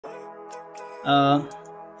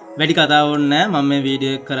වැඩි කතා වුණේ නැහැ. මම මේ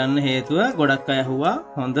වීඩියෝ එක කරන්න හේතුව ගොඩක් අය අහුවා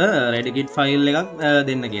හොඳ Regedit ෆයිල් එකක්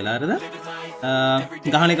දෙන්න කියලා. හරිද?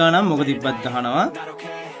 ගහන එක නම් මොකද තිබ්බත් ගහනවා.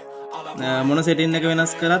 මොන සෙටින් එක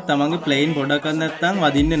වෙනස් කරත් තමන්ගේ ප්ලේන් පොඩක් නැත්තම්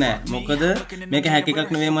වදින්නේ නැහැ. මොකද මේක හැක් එකක්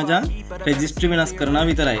නෙවෙයි මචං. රෙජිස්ට්‍රි වෙනස් කරනවා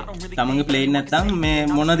විතරයි. තමන්ගේ ප්ලේන් නැත්තම් මේ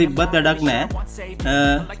මොන තිබ්බත් වැඩක් නැහැ.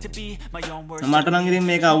 මට නම් ඉතින්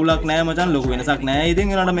මේක අවුලක් නැහැ මචං. ලොකු වෙනසක් නැහැ.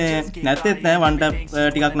 ඉතින් ඒනට මේ නැත්තේත් නැහැ. වන් ටැප්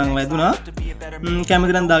ටිකක් නම් වැදුනා.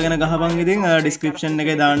 කැමති නම් දාගෙන ගහපන්. ඉතින් ඩිස්ක්‍රිප්ෂන්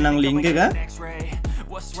එකේ දාන්නම් ලින්ක් එක.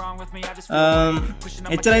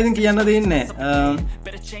 එච්චරයි ඉතින් කියන්න දෙන්නේ.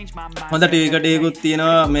 හොඳ ටිකටේකුත්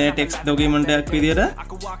තියෙනවා මේ ටෙක්ස්ට් ඩොකියුමන්ට් එකක් විදියට.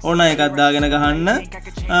 ඕන එකක් දාගෙන ගහන්න.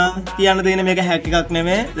 කියන්න තියෙන්නේ මේක හැක් එකක්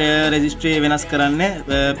නෙමෙයි. රෙජිස්ට්‍රි වෙනස් කරන්නේ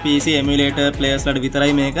PC emulator players වලට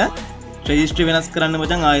විතරයි මේක. රෙජිස්ට්‍රි වෙනස් කරන්න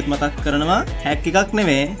මචං ආයෙත් මතක් කරනවා. හැක් එකක්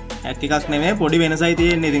නෙමෙයි. හැක් එකක් නෙමෙයි පොඩි වෙනසයි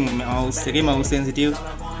තියෙන්නේ. ඉතින් mouse එකේ mouse sensitive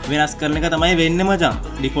වෙනස් කරන එක තමයි වෙන්නේ මචං.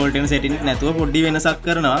 ඩිෆෝල්ට් වෙන සෙටින් නැතුව පොඩි වෙනසක්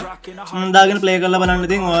කරනවා. දාගෙන ප්ලේ කරලා බලන්න.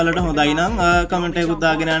 ඉතින් ඔයාලට හොඳයි නම් කමෙන්ට් එකකුත්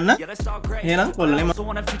දාගෙන යන්න. එහෙනම් කොල්ලනේ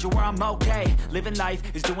living life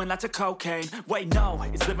is doing lots of cocaine. Wait, no,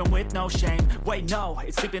 it's living with no shame. Wait, no,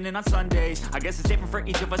 it's sleeping in on Sundays. I guess it's different for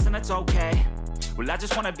each of us and that's okay. Well, I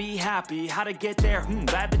just wanna be happy. How to get there?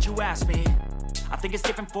 Glad that you asked me. I think it's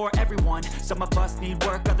different for everyone. Some of us need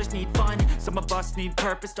work, others need fun. Some of us need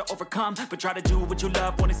purpose to overcome. But try to do what you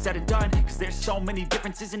love when it's said and done. Cause there's so many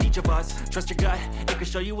differences in each of us. Trust your gut, it can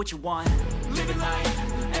show you what you want. Living life,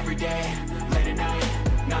 every day, late at night,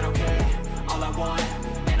 not okay. All I want,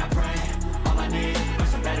 and I pray, all I need are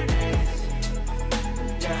some better days.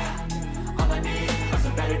 Yeah, all I need are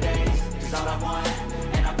some better days. Cause all I want,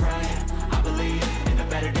 and I pray, I believe in the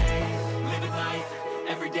better days. Living life,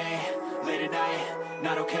 every day, late at night,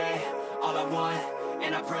 not okay. All I want,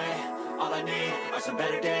 and I pray, all I need are some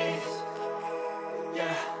better days.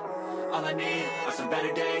 Yeah, all I need are some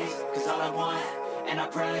better days. Cause all I want, and I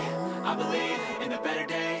pray, I believe in the better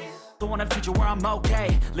days. I want a future where I'm okay.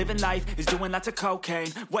 Living life is doing lots of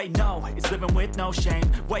cocaine. Wait, no, it's living with no shame.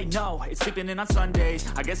 Wait, no, it's sleeping in on Sundays.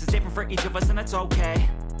 I guess it's different for each of us and that's okay.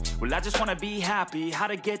 Well, I just wanna be happy. How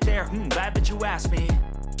to get there? Glad that you asked me.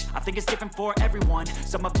 I think it's different for everyone.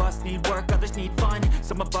 Some of us need work, others need fun.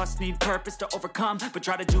 Some of us need purpose to overcome. But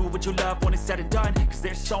try to do what you love when it's said and done. Cause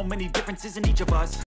there's so many differences in each of us.